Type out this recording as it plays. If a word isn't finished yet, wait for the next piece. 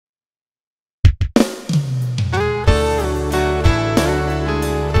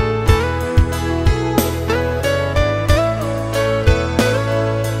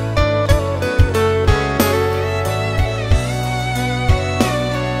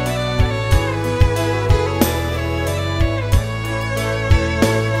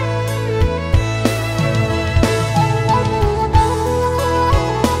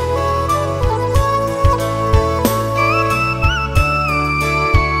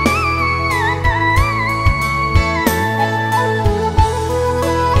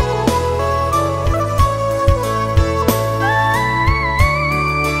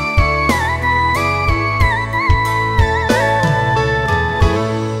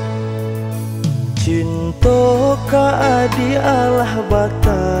adi alah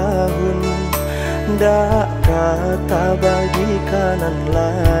batahun, Ndak kata bagi kanan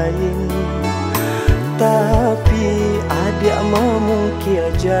lain. Tapi Adiak mungkia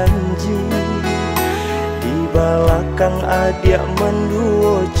janji, Dibalakang Adiak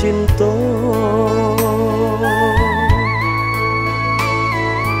manduo Cinto.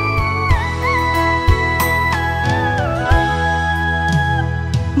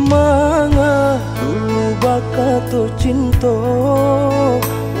 Manga, Dulu, bakato, Cinto,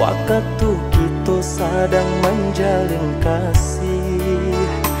 Wakatu, kito, sadang, manjalin kasih.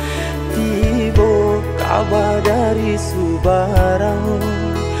 Tibo, kaba, dari barang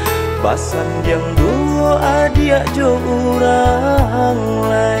basan yang dulu Adiak jo orang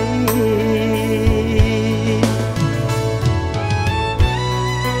lain.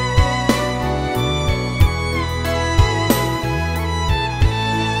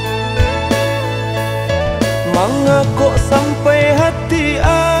 Manga kok sampai hati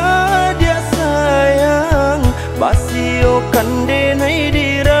Adiak sayang, basio kandenai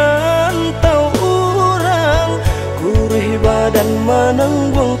di rantau orang, gurih badan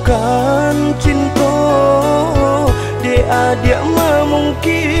menanggungkan Cinto. De Adiak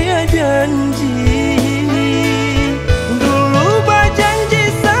mungkia janji, dulu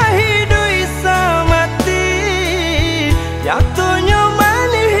bajanji sahidui samati, jatuhnya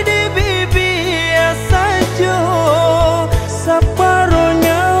manih di bibi saja,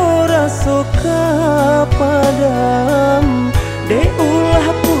 separohnya ora suka padam, de ulah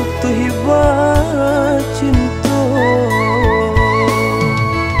putuh hiba Cinto.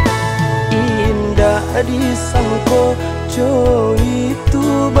 Indah disangko jo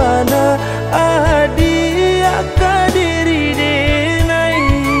itu bana Adiak kadiri denai,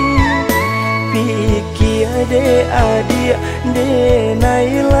 pikir de Adiak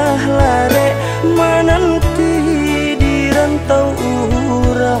denailah lare menanti di rantau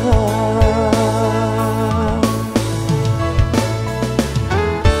urang.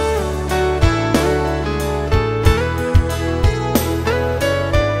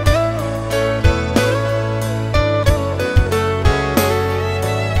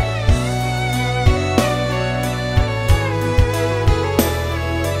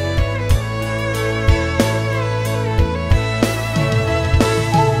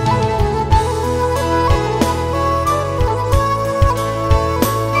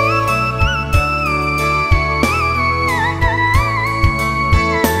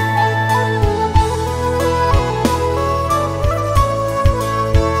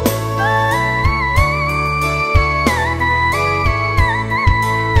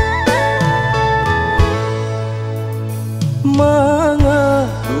 Manga,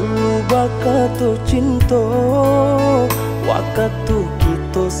 Dulu, bakato, Cinto, Wakatu,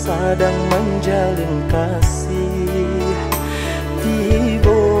 kito, sadang, manjalin kasih.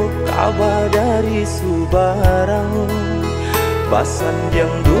 Tibo, kaba, dari barang basan yang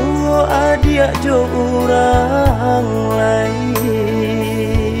dulu Adiak jo orang lain.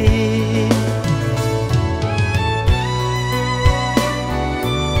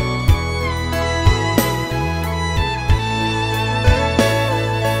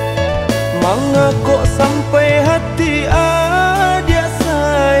 Manga kok sampai hati Adiak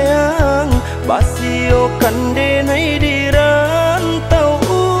sayang, basio kandenai di rantau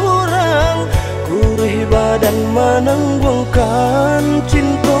orang, gurih badan menanggungkan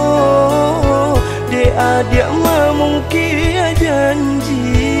Cinto. De Adiak mungkia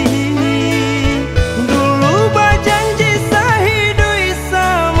janji, dulu bajanji sahidui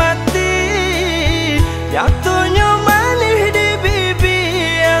samati, jatuhnya manih di bibi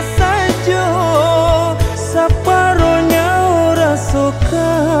saja, separohnya ora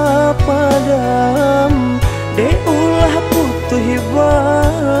suka padam, de ulah putuh hiba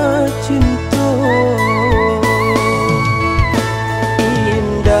Cinto.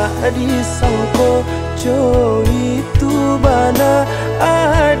 Indah disangko jo itu bana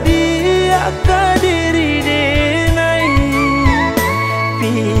Adiak kadiri denai,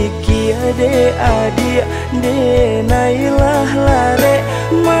 pikir de Adiak denailah lare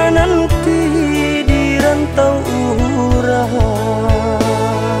menanti di rantau urang.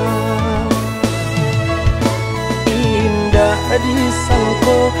 Indah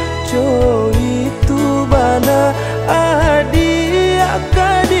disangko jo itu bana Adiak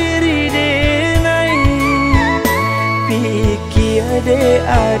kadiri denai, pikir de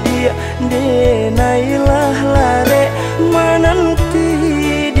Adiak denailah lare menanti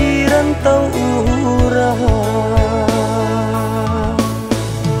di rantau urang.